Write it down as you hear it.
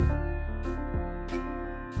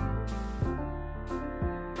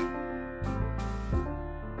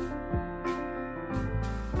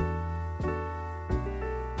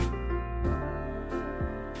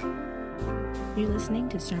You're listening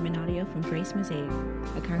to sermon audio from Grace Mosaic,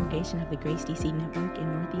 a congregation of the Grace DC Network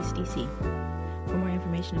in Northeast DC. For more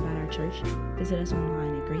information about our church, visit us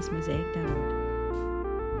online at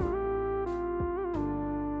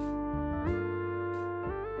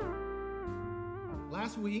gracemosaic.org.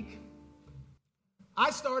 Last week, I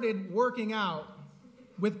started working out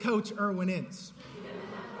with Coach Erwin Ince.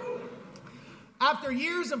 After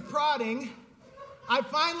years of prodding, I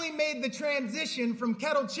finally made the transition from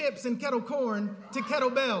kettle chips and kettle corn to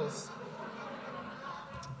kettlebells.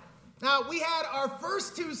 Now, we had our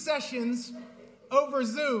first two sessions over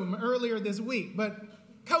Zoom earlier this week, but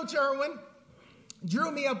Coach Erwin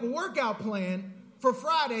drew me up a workout plan for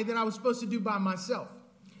Friday that I was supposed to do by myself.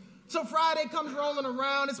 So Friday comes rolling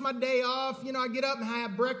around, it's my day off, I get up and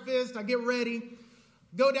have breakfast, I get ready,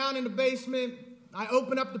 go down in the basement, I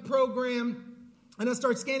open up the program, and I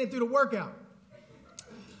start scanning through the workout.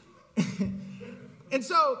 And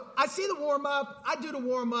so I see the warm-up, I do the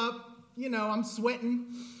warm-up, I'm sweating,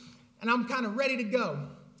 and I'm kind of ready to go.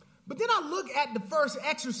 But then I look at the first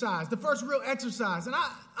exercise, the first real exercise, and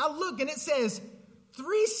I look and it says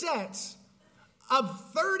 3 sets of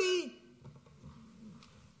 30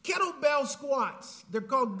 kettlebell squats. They're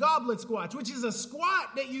called goblet squats, which is a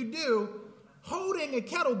squat that you do holding a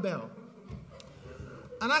kettlebell.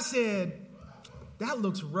 And I said, that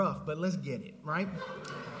looks rough, but let's get it, right?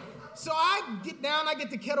 So I get down, I get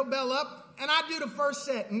the kettlebell up, and I do the first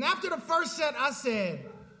set. And after the first set, I said,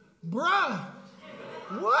 bruh,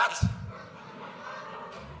 what?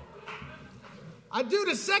 I do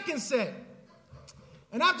the second set.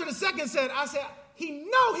 And after the second set, I said, he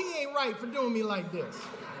ain't right for doing me like this.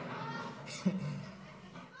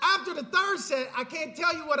 After the third set, I can't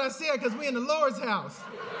tell you what I said because we in the Lord's house.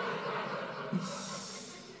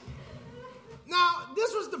 Now,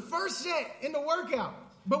 this was the first set in the workout.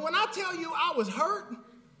 But when I tell you I was hurt,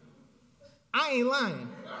 I ain't lying.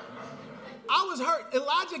 I was hurt.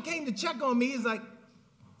 Elijah came to check on me. He's like,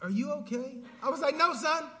 are you okay? I was like, no,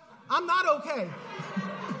 son, I'm not okay.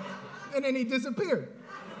 And then he disappeared.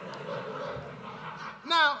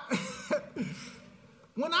 Now,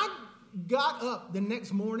 when I got up the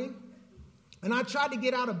next morning and I tried to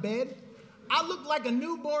get out of bed, I looked like a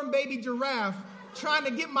newborn baby giraffe trying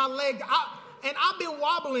to get my leg out. And I've been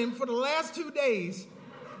wobbling for the last 2 days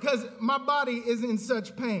because my body is in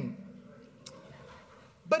such pain.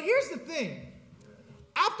 But here's the thing.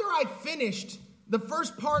 After I finished the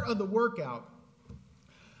first part of the workout,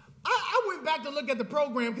 I went back to look at the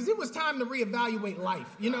program because it was time to reevaluate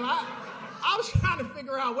life. I was trying to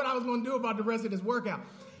figure out what I was going to do about the rest of this workout.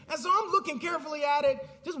 And so I'm looking carefully at it,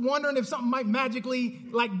 just wondering if something might magically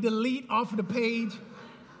delete off of the page.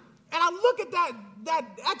 And I look at that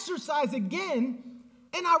exercise again,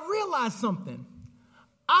 and I realized something.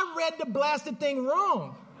 I read the blasted thing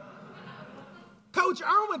wrong. Coach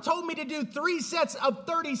Erwin told me to do 3 sets of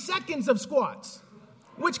 30 seconds of squats,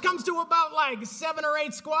 which comes to about 7 or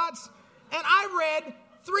 8 squats. And I read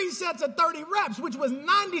 3 sets of 30 reps, which was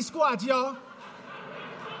 90 squats, y'all.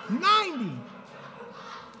 90.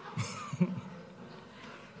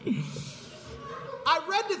 I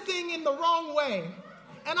read the thing in the wrong way,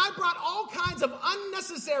 and I brought all kinds of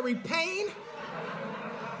unnecessary pain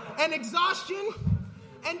and exhaustion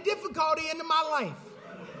and difficulty into my life.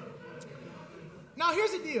 Now,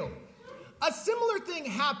 here's the deal. A similar thing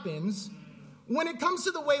happens when it comes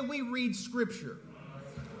to the way we read Scripture.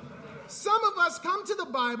 Some of us come to the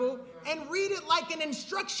Bible and read it like an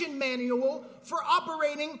instruction manual for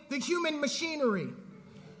operating the human machinery.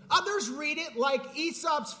 Others read it like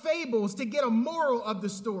Aesop's fables to get a moral of the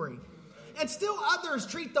story. And still others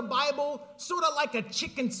treat the Bible sort of like a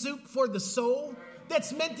chicken soup for the soul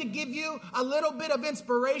that's meant to give you a little bit of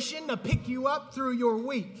inspiration to pick you up through your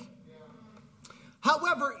week.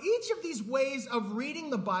 However, each of these ways of reading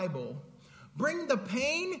the Bible bring the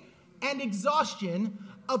pain and exhaustion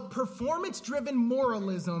of performance-driven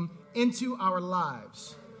moralism into our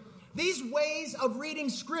lives. These ways of reading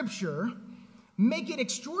Scripture make it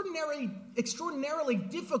extraordinarily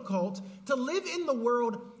difficult to live in the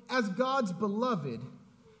world as God's beloved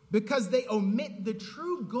because they omit the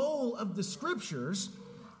true goal of the Scriptures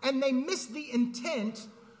and they miss the intent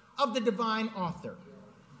of the divine author.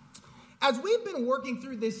 As we've been working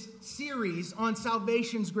through this series on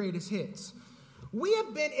salvation's greatest hits, we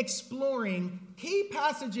have been exploring key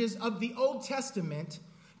passages of the Old Testament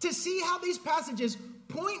to see how these passages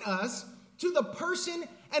point us to the person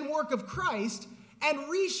and work of Christ and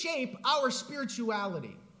reshape our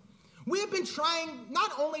spirituality. We have been trying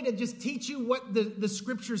not only to just teach you what the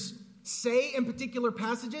Scriptures say in particular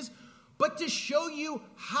passages, but to show you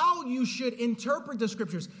how you should interpret the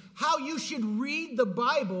Scriptures, how you should read the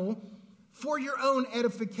Bible for your own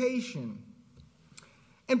edification.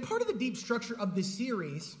 And part of the deep structure of this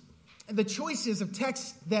series, and the choices of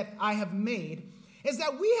texts that I have made, is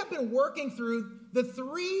that we have been working through the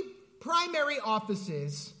three primary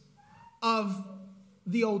offices of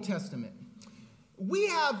the Old Testament. We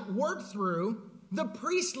have worked through the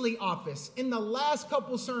priestly office in the last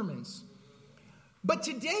couple sermons. But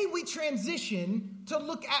today we transition to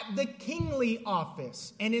look at the kingly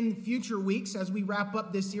office. And in future weeks, as we wrap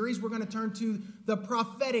up this series, we're going to turn to the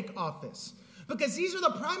prophetic office. Because these are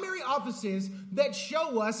the primary offices that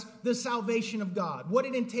show us the salvation of God. What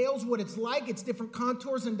it entails, what it's like, its different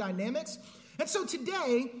contours and dynamics. And so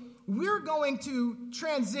today, we're going to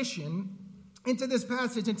transition into this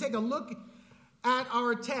passage and take a look at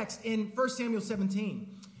our text in 1 Samuel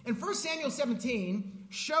 17. And 1 Samuel 17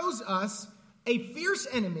 shows us a fierce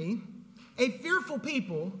enemy, a fearful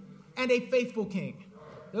people, and a faithful king.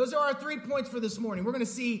 Those are our 3 points for this morning. We're going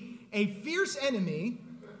to see a fierce enemy,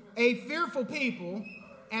 a fearful people,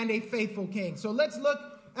 and a faithful king. So let's look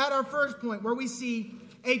at our first point where we see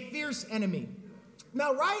a fierce enemy.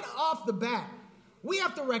 Now, right off the bat, we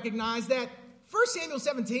have to recognize that 1 Samuel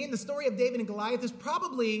 17, the story of David and Goliath, is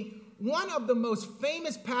probably one of the most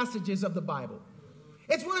famous passages of the Bible.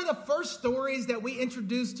 It's one of the first stories that we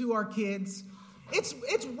introduce to our kids.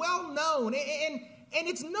 It's well known, and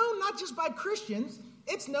it's known not just by Christians,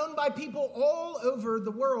 it's known by people all over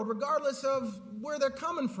the world, regardless of where they're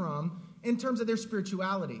coming from in terms of their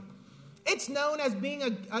spirituality. It's known as being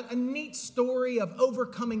a neat story of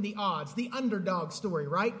overcoming the odds, the underdog story,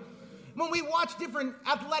 right? When we watch different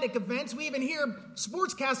athletic events, we even hear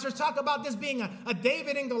sportscasters talk about this being a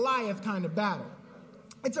David and Goliath kind of battle.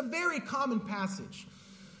 It's a very common passage.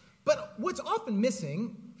 But what's often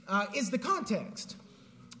missing is the context.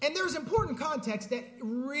 And there's important context that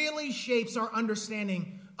really shapes our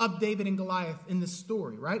understanding of David and Goliath in this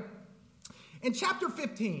story, right? In chapter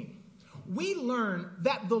 15, we learn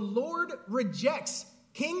that the Lord rejects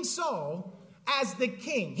King Saul as the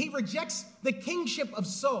king. He rejects the kingship of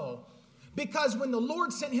Saul because when the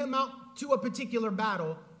Lord sent him out to a particular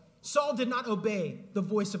battle, Saul did not obey the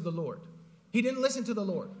voice of the Lord. He didn't listen to the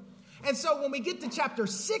Lord. And so when we get to chapter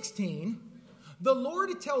 16, the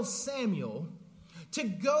Lord tells Samuel to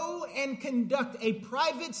go and conduct a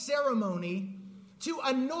private ceremony to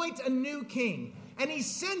anoint a new king. And he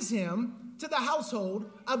sends him to the household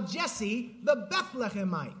of Jesse the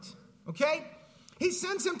Bethlehemite. Okay? He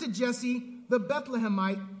sends him to Jesse the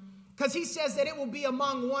Bethlehemite because he says that it will be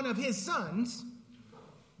among one of his sons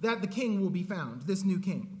that the king will be found, this new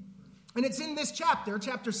king. And it's in this chapter,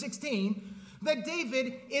 chapter 16, that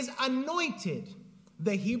David is anointed.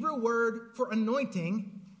 The Hebrew word for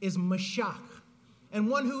anointing is Mashiach. And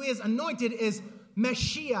one who is anointed is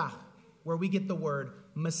Mashiach, where we get the word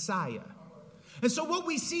Messiah. And so what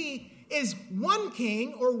we see is one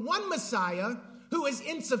king or one Messiah who is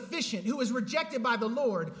insufficient, who is rejected by the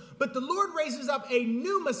Lord. But the Lord raises up a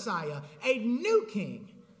new Messiah, a new king.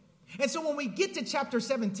 And so when we get to chapter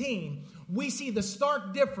 17, we see the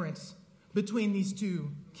stark difference between these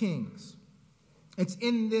two kings. It's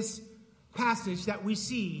in this passage that we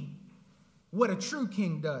see what a true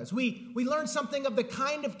king does. We learn something of the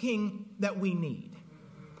kind of king that we need.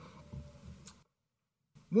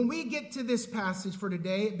 When we get to this passage for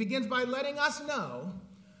today, it begins by letting us know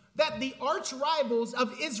that the arch rivals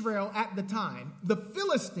of Israel at the time, the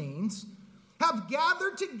Philistines, have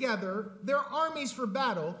gathered together their armies for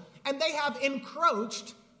battle, and they have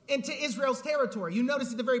encroached into Israel's territory. You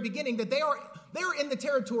notice at the very beginning that they're in the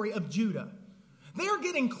territory of Judah. They are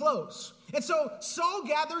getting close. And so Saul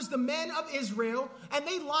gathers the men of Israel, and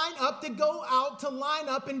they line up to go out to line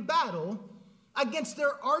up in battle against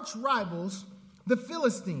their arch rivals, the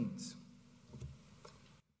Philistines.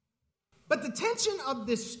 But the tension of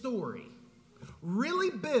this story really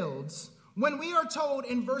builds when we are told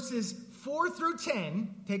in verses 4 through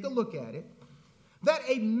 10, take a look at it, that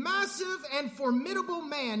a massive and formidable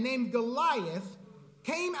man named Goliath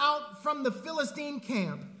came out from the Philistine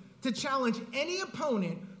camp to challenge any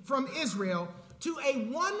opponent from Israel to a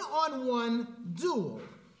one-on-one duel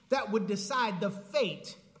that would decide the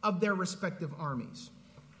fate of their respective armies.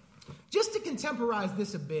 Just to contemporize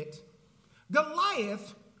this a bit,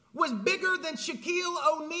 Goliath was bigger than Shaquille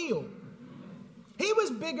O'Neal. He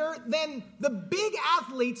was bigger than the big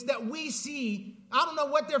athletes that we see. I don't know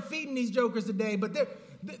what they're feeding these jokers today, but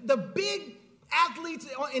the big athletes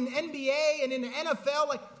in NBA and in the NFL,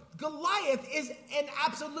 like Goliath is an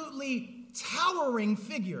absolutely towering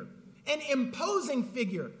figure, an imposing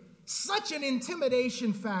figure, such an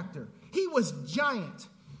intimidation factor. He was giant.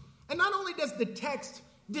 And not only does the text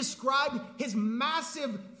describe his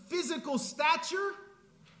massive physical stature,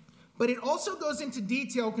 but it also goes into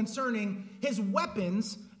detail concerning his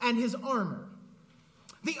weapons and his armor.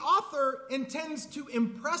 The author intends to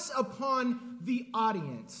impress upon the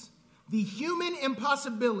audience the human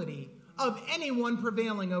impossibility of anyone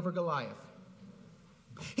prevailing over Goliath.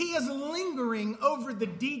 He is lingering over the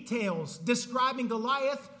details describing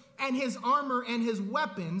Goliath and his armor and his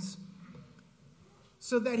weapons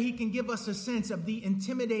so that he can give us a sense of the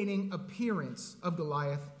intimidating appearance of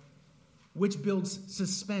Goliath, which builds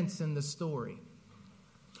suspense in the story.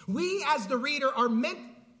 We, as the reader, are meant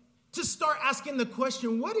to start asking the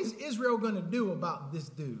question, what is Israel going to do about this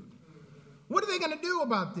dude? What are they going to do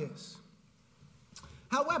about this?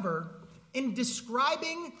 However, in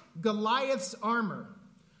describing Goliath's armor,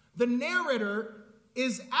 the narrator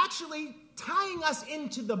is actually tying us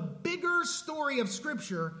into the bigger story of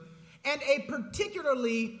Scripture and a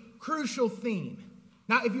particularly crucial theme.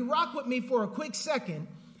 Now, if you rock with me for a quick second,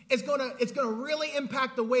 it's going to really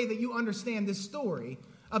impact the way that you understand this story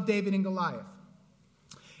of David and Goliath.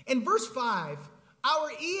 In verse 5, our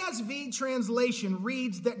ESV translation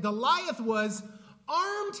reads that Goliath was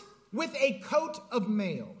armed with a coat of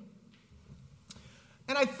mail.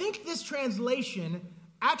 And I think this translation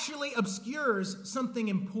actually obscures something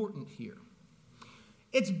important here.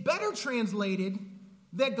 It's better translated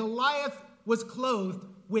that Goliath was clothed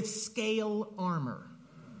with scale armor.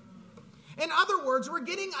 In other words, we're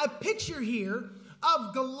getting a picture here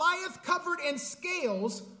of Goliath covered in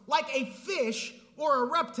scales like a fish or a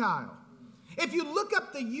reptile. If you look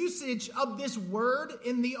up the usage of this word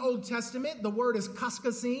in the Old Testament, the word is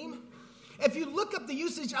kaskasim. If you look up the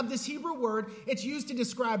usage of this Hebrew word, it's used to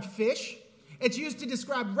describe fish. It's used to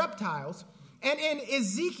describe reptiles. And in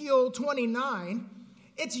Ezekiel 29,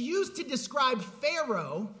 it's used to describe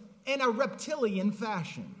Pharaoh in a reptilian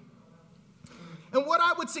fashion. And what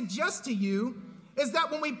I would suggest to you is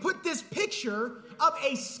that when we put this picture of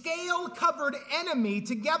a scale-covered enemy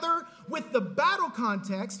together with the battle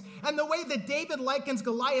context and the way that David likens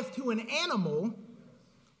Goliath to an animal,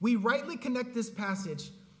 we rightly connect this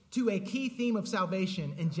passage to a key theme of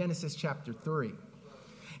salvation in Genesis chapter 3.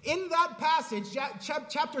 In that passage,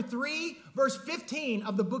 chapter 3, verse 15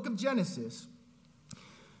 of the book of Genesis,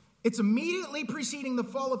 it's immediately preceding the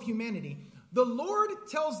fall of humanity. The Lord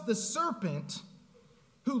tells the serpent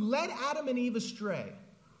who led Adam and Eve astray,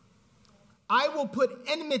 I will put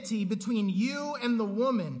enmity between you and the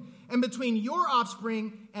woman, and between your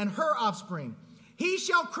offspring and her offspring. He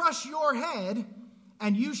shall crush your head,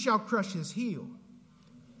 and you shall crush his heel.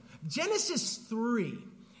 Genesis 3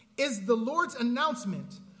 is the Lord's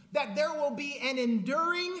announcement that there will be an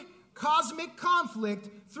enduring cosmic conflict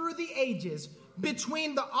through the ages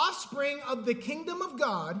between the offspring of the kingdom of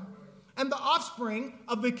God and the offspring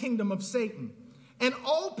of the kingdom of Satan. And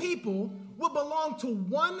all people will belong to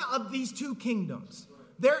one of these two kingdoms.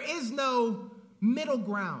 There is no middle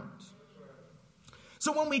ground.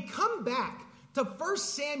 So when we come back to 1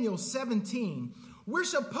 Samuel 17, we're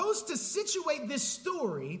supposed to situate this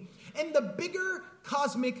story in the bigger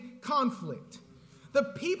cosmic conflict. The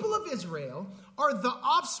people of Israel are the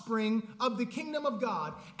offspring of the kingdom of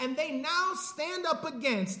God, and they now stand up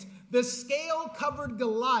against the scale-covered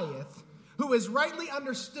Goliath, who is rightly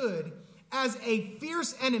understood as a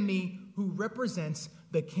fierce enemy who represents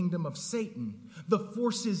the kingdom of Satan, the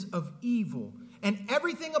forces of evil, and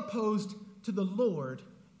everything opposed to the Lord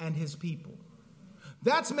and his people.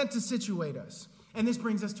 That's meant to situate us. And this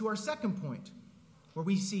brings us to our second point, where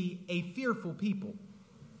we see a fearful people.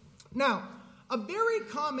 Now, a very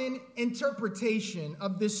common interpretation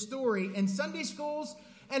of this story in Sunday schools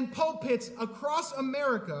and pulpits across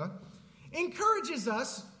America encourages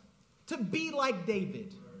us to be like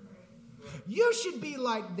David. You should be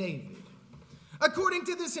like David. According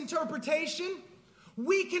to this interpretation,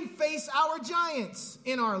 we can face our giants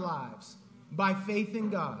in our lives by faith in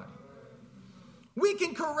God. We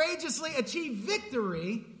can courageously achieve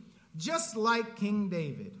victory just like King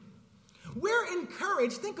David. We're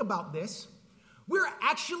encouraged, think about this, we're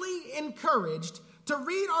actually encouraged to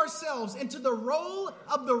read ourselves into the role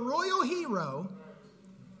of the royal hero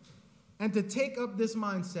and to take up this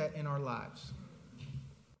mindset in our lives.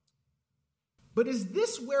 But is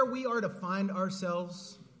this where we are to find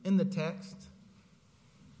ourselves in the text?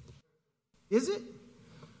 Is it?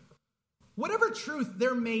 Whatever truth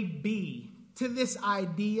there may be to this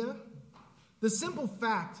idea, the simple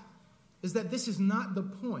fact is that this is not the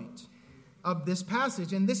point of this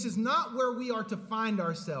passage, and this is not where we are to find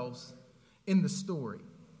ourselves in the story.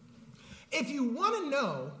 If you want to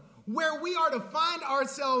know where we are to find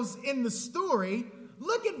ourselves in the story,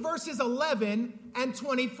 look at verses 11 and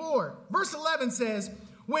 24. Verse 11 says,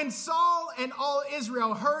 when Saul and all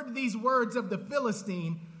Israel heard these words of the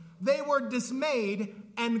Philistine, they were dismayed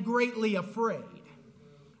and greatly afraid.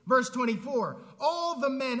 Verse 24, all the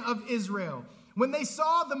men of Israel, when they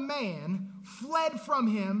saw the man, fled from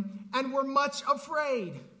him and were much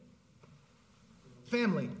afraid.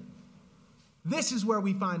 Family, this is where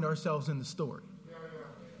we find ourselves in the story.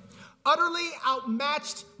 Utterly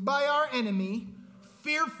outmatched by our enemy,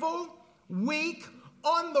 fearful, weak,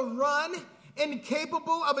 on the run,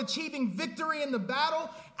 incapable of achieving victory in the battle,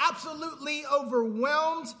 absolutely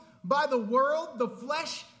overwhelmed by the world, the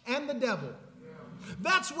flesh, and the devil.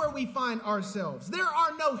 That's where we find ourselves. There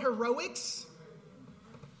are no heroics.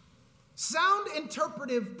 Sound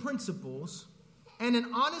interpretive principles and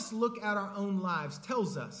an honest look at our own lives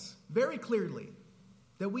tells us very clearly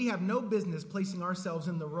that we have no business placing ourselves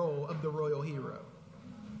in the role of the royal hero.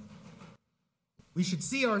 We should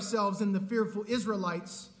see ourselves in the fearful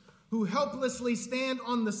Israelites who helplessly stand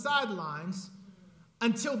on the sidelines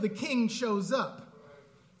until the king shows up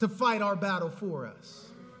to fight our battle for us.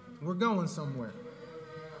 We're going somewhere.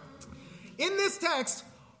 In this text,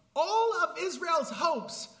 all of Israel's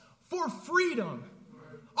hopes for freedom,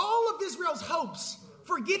 all of Israel's hopes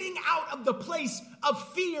for getting out of the place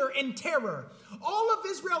of fear and terror, all of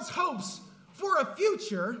Israel's hopes for a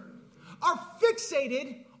future are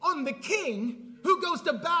fixated on the king who goes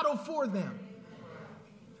to battle for them.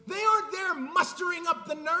 They aren't there mustering up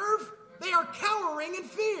the nerve. They are cowering in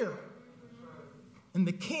fear. And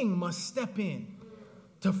the king must step in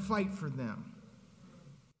to fight for them.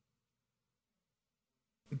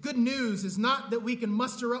 The good news is not that we can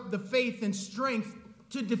muster up the faith and strength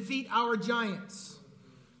to defeat our giants.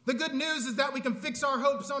 The good news is that we can fix our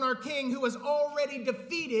hopes on our king who has already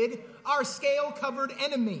defeated our scale-covered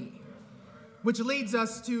enemy. Which leads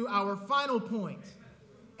us to our final point,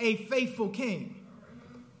 a faithful king.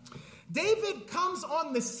 David comes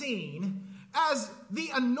on the scene as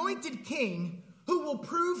the anointed king who will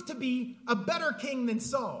prove to be a better king than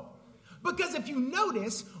Saul. Because if you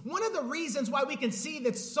notice, one of the reasons why we can see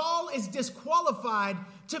that Saul is disqualified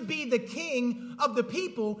to be the king of the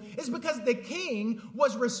people is because the king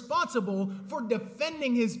was responsible for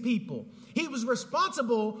defending his people. He was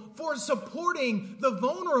responsible for supporting the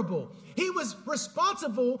vulnerable. He was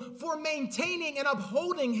responsible for maintaining and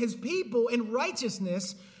upholding his people in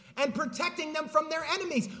righteousness and protecting them from their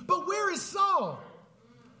enemies. But where is Saul?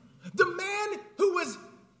 The man who was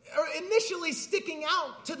initially sticking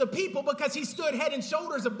out to the people because he stood head and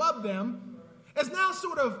shoulders above them is now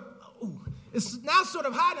sort of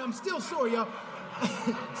hiding. I'm still sore, y'all.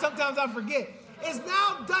 Sometimes I forget. Is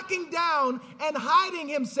now ducking down and hiding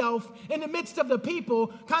himself in the midst of the people,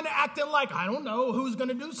 kind of acting like, I don't know who's going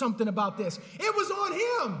to do something about this. It was on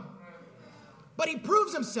him. But he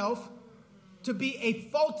proves himself to be a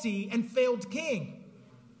faulty and failed king.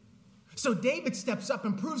 So David steps up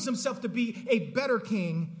and proves himself to be a better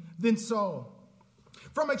king than Saul.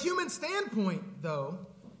 From a human standpoint, though,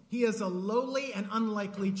 he is a lowly and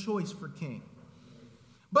unlikely choice for king.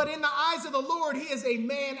 But in the eyes of the Lord, he is a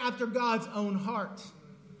man after God's own heart.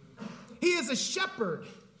 He is a shepherd,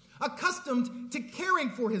 accustomed to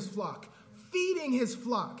caring for his flock, feeding his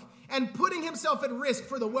flock, and putting himself at risk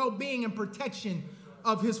for the well-being and protection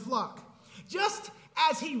of his flock. Just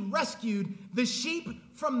as he rescued the sheep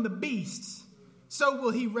from the beasts, so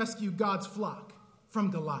will he rescue God's flock from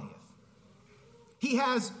Goliath. He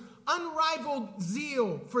has unrivaled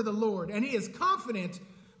zeal for the Lord, and he is confident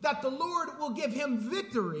that the Lord will give him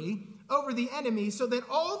victory over the enemy so that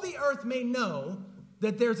all the earth may know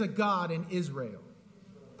that there's a God in Israel.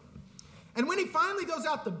 And when he finally goes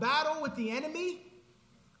out to battle with the enemy,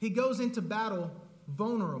 he goes into battle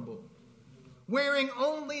vulnerable, wearing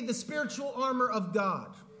only the spiritual armor of God.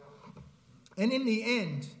 And in the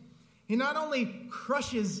end, he not only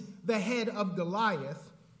crushes the head of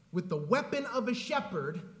Goliath with the weapon of a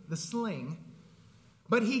shepherd, the sling,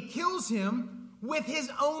 but he kills him with his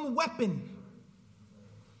own weapon.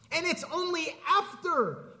 And it's only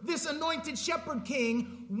after this anointed shepherd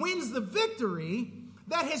king wins the victory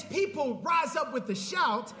that his people rise up with a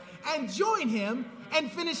shout and join him in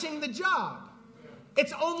finishing the job.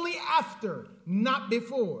 It's only after, not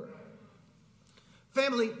before.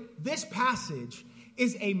 Family, this passage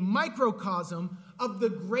is a microcosm of the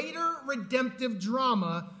greater redemptive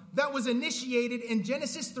drama that was initiated in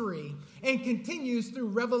Genesis 3 and continues through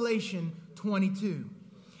Revelation 22.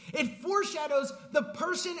 It foreshadows the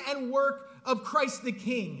person and work of Christ the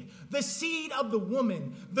King, the seed of the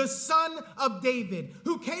woman, the son of David,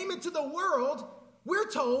 who came into the world, we're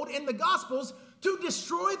told in the Gospels, to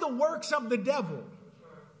destroy the works of the devil.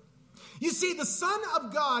 You see, the Son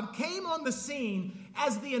of God came on the scene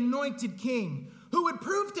as the anointed king, who would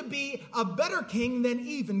prove to be a better king than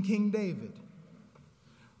even King David.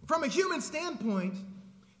 From a human standpoint,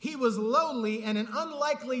 he was lowly and an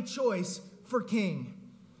unlikely choice for king.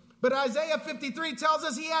 But Isaiah 53 tells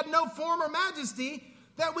us he had no form or majesty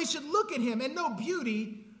that we should look at him, and no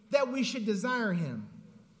beauty that we should desire him.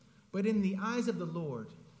 But in the eyes of the Lord,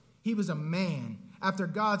 he was a man after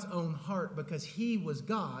God's own heart, because he was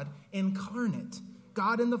God incarnate,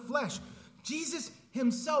 God in the flesh. Jesus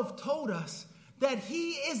himself told us that he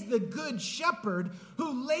is the good shepherd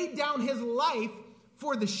who laid down his life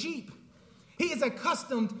for the sheep. He is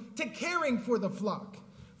accustomed to caring for the flock,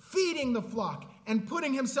 feeding the flock, and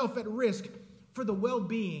putting himself at risk for the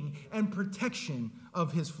well-being and protection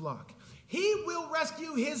of his flock. He will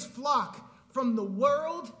rescue his flock from the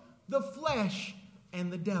world, the flesh,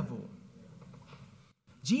 and the devil.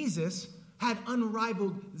 Jesus had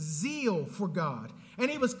unrivaled zeal for God, and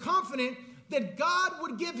he was confident that God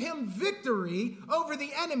would give him victory over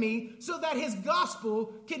the enemy so that his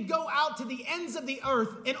gospel could go out to the ends of the earth,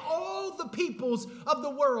 and all the peoples of the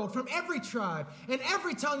world from every tribe and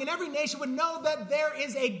every tongue and every nation would know that there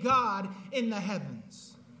is a God in the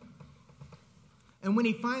heavens. And when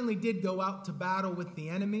he finally did go out to battle with the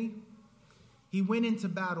enemy, he went into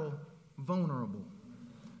battle vulnerable,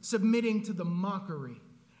 submitting to the mockery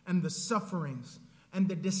and the sufferings and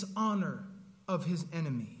the dishonor of his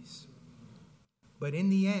enemies. But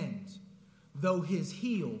in the end, though his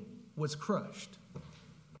heel was crushed,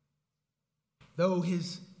 though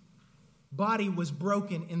his body was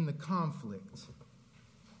broken in the conflict,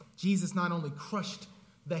 Jesus not only crushed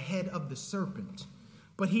the head of the serpent,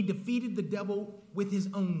 but he defeated the devil with his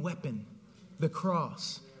own weapon, the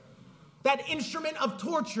cross. That instrument of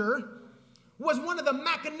torture was one of the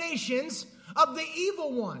machinations of the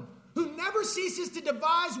evil one, who never ceases to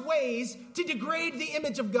devise ways to degrade the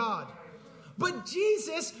image of God. But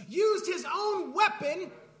Jesus used his own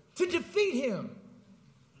weapon to defeat him.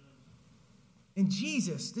 And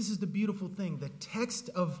Jesus, this is the beautiful thing, the text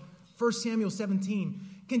of 1 Samuel 17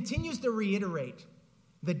 continues to reiterate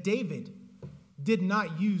that David did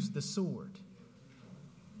not use the sword.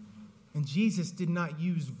 And Jesus did not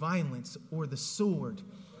use violence or the sword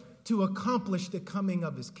to accomplish the coming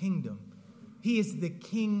of his kingdom. He is the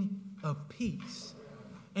King of peace.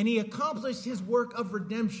 And he accomplished his work of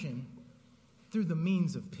redemption through the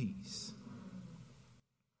means of peace.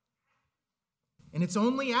 And it's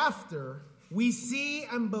only after we see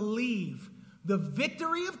and believe the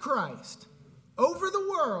victory of Christ over the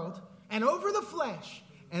world and over the flesh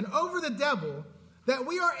and over the devil that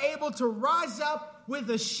we are able to rise up with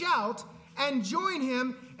a shout and join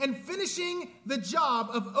him in finishing the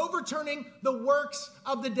job of overturning the works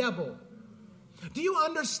of the devil. Do you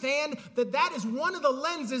understand that that is one of the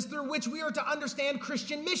lenses through which we are to understand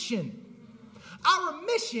Christian mission? Our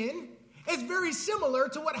mission is very similar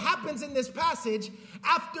to what happens in this passage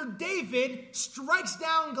after David strikes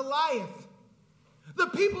down Goliath. The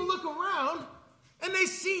people look around and they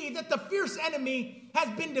see that the fierce enemy has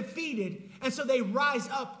been defeated, and so they rise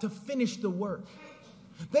up to finish the work.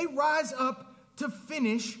 They rise up to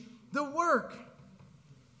finish the work.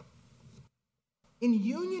 In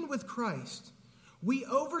union with Christ, we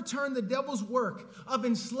overturn the devil's work of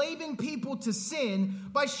enslaving people to sin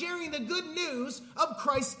by sharing the good news of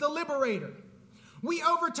Christ the liberator. We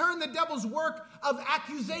overturn the devil's work of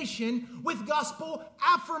accusation with gospel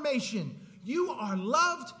affirmation. You are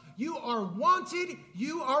loved, you are wanted,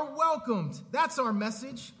 you are welcomed. That's our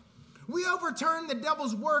message. We overturn the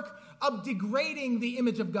devil's work of degrading the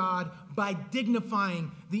image of God by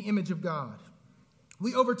dignifying the image of God.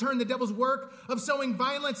 We overturn the devil's work of sowing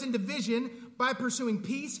violence and division by pursuing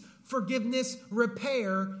peace, forgiveness,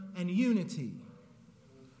 repair, and unity.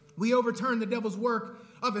 We overturn the devil's work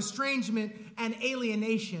of estrangement and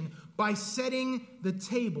alienation by setting the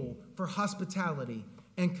table for hospitality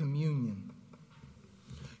and communion.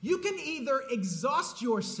 You can either exhaust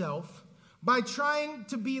yourself by trying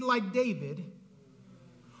to be like David,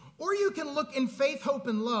 or you can look in faith, hope,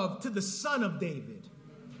 and love to the Son of David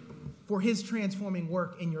for his transforming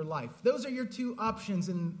work in your life. Those are your two options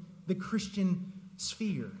in the Christian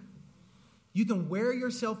sphere. You can wear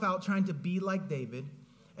yourself out trying to be like David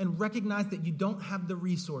and recognize that you don't have the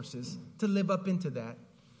resources to live up into that,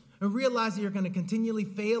 and realize that you're going to continually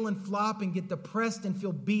fail and flop and get depressed and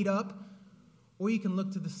feel beat up. Or you can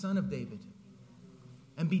look to the Son of David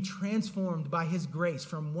and be transformed by his grace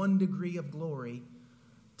from one degree of glory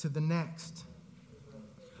to the next.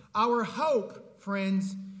 Our hope,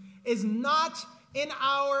 friends, is not in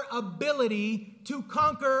our ability to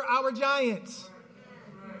conquer our giants.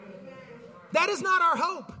 That is not our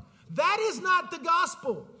hope. That is not the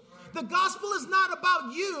gospel. The gospel is not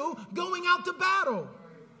about you going out to battle.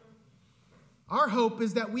 Our hope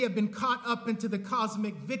is that we have been caught up into the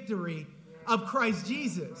cosmic victory of Christ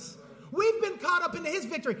Jesus. We've been caught up into his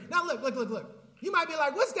victory. Now look. You might be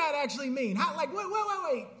like, what's that actually mean?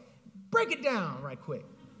 Wait. Break it down right quick.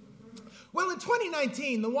 Well, in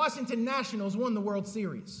 2019, the Washington Nationals won the World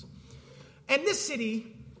Series. And this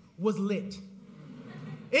city was lit.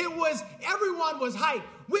 Everyone was hyped.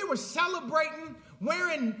 We were celebrating,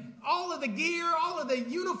 wearing all of the gear, all of the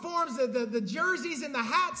uniforms, the jerseys and the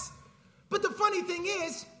hats. But the funny thing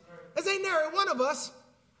is ain't nary one of us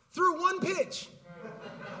threw one pitch.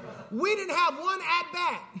 We didn't have one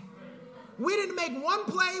at-bat. We didn't make one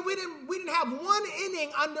play. We didn't have one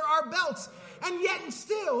inning under our belts. And yet and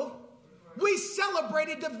still, we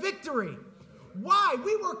celebrated the victory. Why?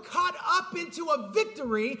 We were caught up into a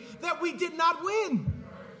victory that we did not win.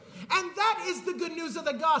 And that is the good news of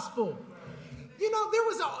the gospel. You know,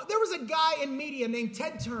 there was a guy in media named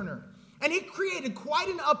Ted Turner, and he created quite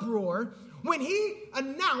an uproar when he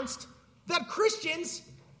announced that Christians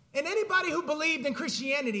and anybody who believed in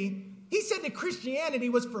Christianity, he said that Christianity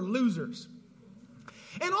was for losers.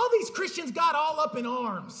 And all these Christians got all up in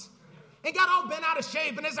arms and got all bent out of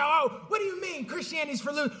shape. And they said, oh, what do you mean Christianity's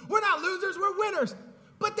for losers? We're not losers, we're winners.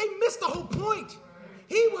 But they missed the whole point.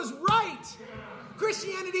 He was right.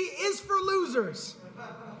 Christianity is for losers.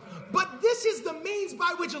 But this is the means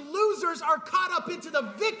by which losers are caught up into the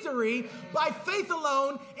victory by faith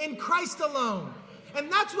alone in Christ alone. And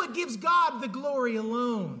that's what gives God the glory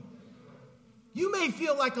alone. You may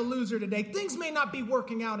feel like a loser today. Things may not be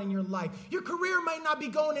working out in your life. Your career might not be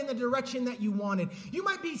going in the direction that you wanted. You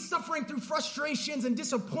might be suffering through frustrations and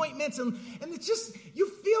disappointments. And it's just, you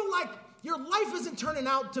feel like your life isn't turning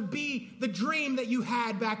out to be the dream that you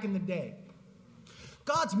had back in the day.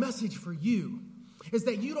 God's message for you is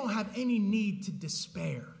that you don't have any need to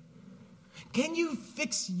despair. Can you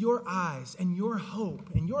fix your eyes and your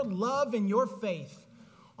hope and your love and your faith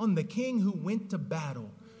on the King who went to battle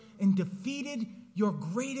and defeated your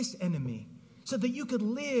greatest enemy so that you could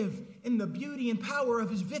live in the beauty and power of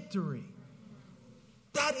his victory?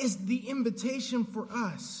 That is the invitation for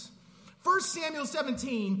us. 1 Samuel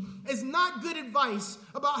 17 is not good advice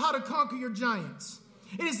about how to conquer your giants.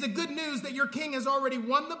 It is the good news that your king has already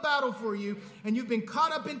won the battle for you and you've been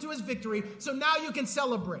caught up into his victory, so now you can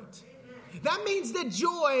celebrate. That means that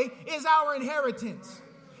joy is our inheritance.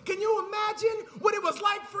 Can you imagine what it was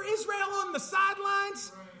like for Israel on the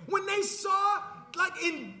sidelines when they saw, like,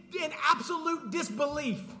 in absolute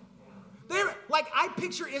disbelief? I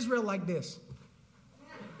picture Israel like this.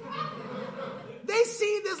 They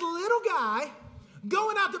see this little guy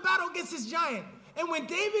going out to battle against this giant. And when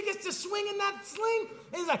David gets to swinging that sling,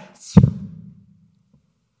 he's like,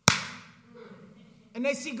 and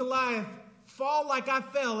they see Goliath fall like I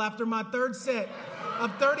fell after my third set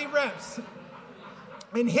of 30 reps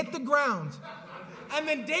and hit the ground. And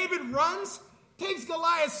then David runs, takes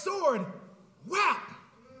Goliath's sword, whap.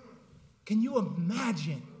 Can you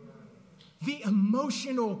imagine the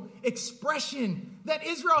emotional expression that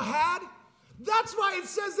Israel had? That's why it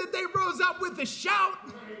says that they rose up with a shout.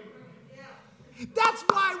 That's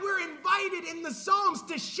why we're invited in the Psalms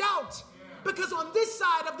to shout. Because on this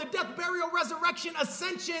side of the death, burial, resurrection,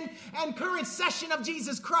 ascension, and current session of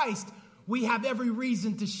Jesus Christ, we have every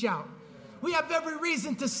reason to shout. We have every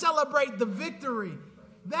reason to celebrate the victory.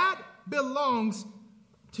 That belongs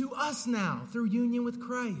to us now through union with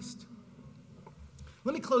Christ.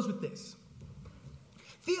 Let me close with this.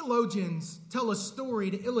 Theologians tell a story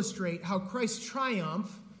to illustrate how Christ's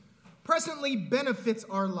triumph presently benefits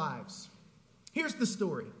our lives. Here's the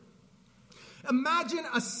story. Imagine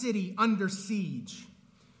a city under siege.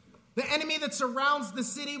 The enemy that surrounds the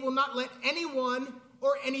city will not let anyone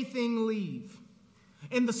or anything leave.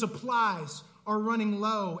 And the supplies are running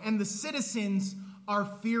low, and the citizens are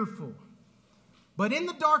fearful. But in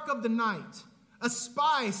the dark of the night, a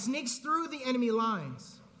spy sneaks through the enemy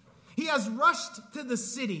lines. He has rushed to the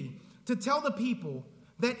city to tell the people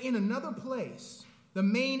that in another place, the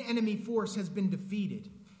main enemy force has been defeated.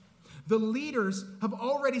 The leaders have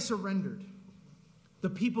already surrendered. The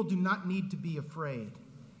people do not need to be afraid.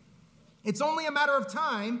 It's only a matter of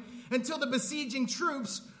time until the besieging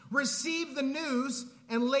troops receive the news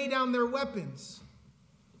and lay down their weapons.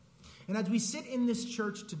 And as we sit in this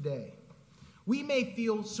church today, we may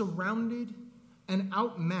feel surrounded and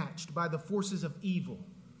outmatched by the forces of evil,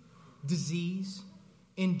 disease,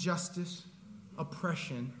 injustice,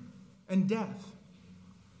 oppression, and death.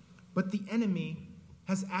 But the enemy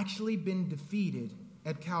has actually been defeated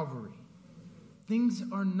at Calvary. Things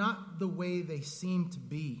are not the way they seem to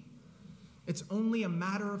be. It's only a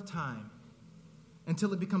matter of time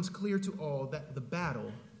until it becomes clear to all that the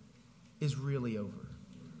battle is really over.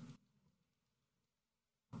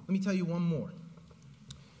 Let me tell you one more.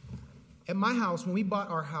 At my house, when we bought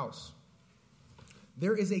our house,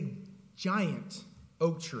 there is a giant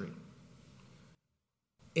oak tree.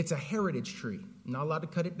 It's a heritage tree. I'm not allowed to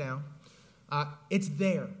cut it down. It's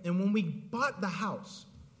there. And when we bought the house,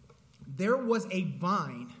 there was a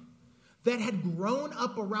vine that had grown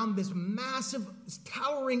up around this massive,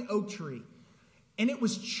 towering oak tree, and it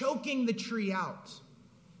was choking the tree out.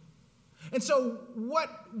 And so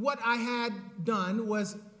what I had done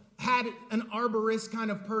was had an arborist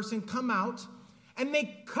kind of person come out, and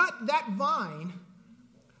they cut that vine.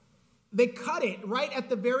 They cut it right at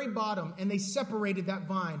the very bottom, and they separated that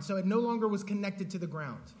vine so it no longer was connected to the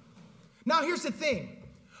ground. Now, here's the thing.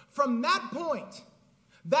 From that point,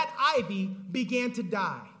 that ivy began to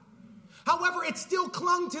die. However, it still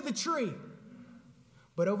clung to the tree.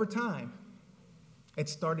 But over time, it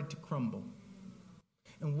started to crumble.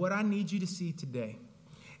 And what I need you to see today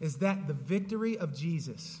is that the victory of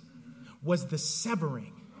Jesus was the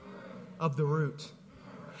severing of the root.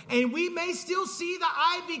 And we may still see the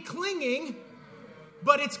ivy clinging,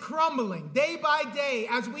 but it's crumbling day by day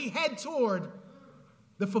as we head toward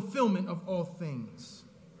the fulfillment of all things.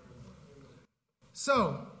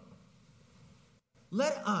 So,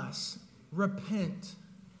 let us repent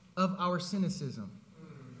of our cynicism.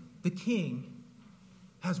 The King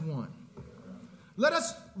has won. Let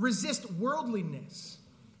us resist worldliness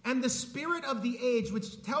and the spirit of the age,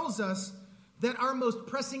 which tells us that our most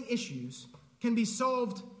pressing issues can be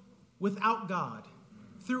solved without God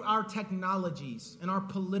through our technologies and our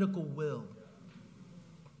political will.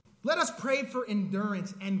 Let us pray for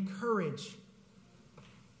endurance and courage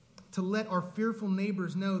to let our fearful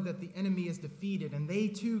neighbors know that the enemy is defeated and they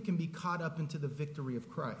too can be caught up into the victory of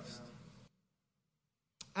Christ.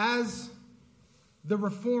 As the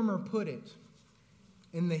Reformer put it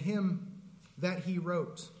in the hymn that he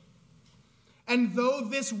wrote, "And though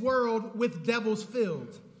this world with devils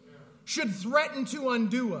filled should threaten to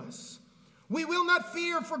undo us, we will not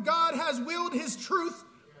fear, for God has willed his truth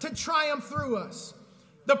to triumph through us.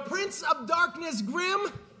 The prince of darkness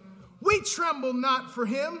grim, we tremble not for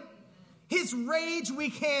him. His rage we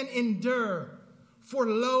can endure, for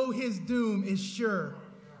lo, his doom is sure.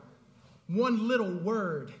 One little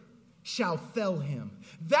word shall fell him.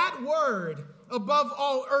 That word above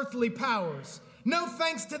all earthly powers. No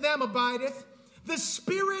thanks to them abideth. The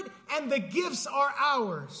Spirit and the gifts are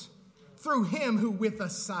ours, through him who with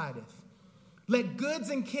us sideth. Let goods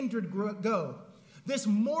and kindred go, this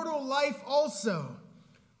mortal life also.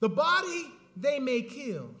 The body they may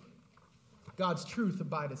kill, God's truth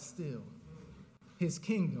abideth still. His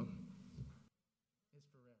kingdom is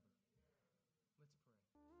forever."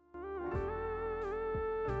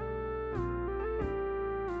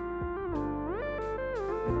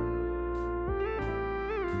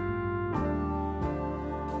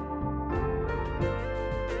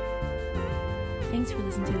 Thanks for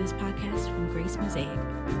listening to this podcast from Grace Mosaic.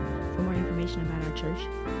 For more information about our church,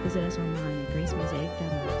 visit us online at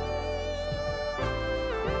gracemosaic.org.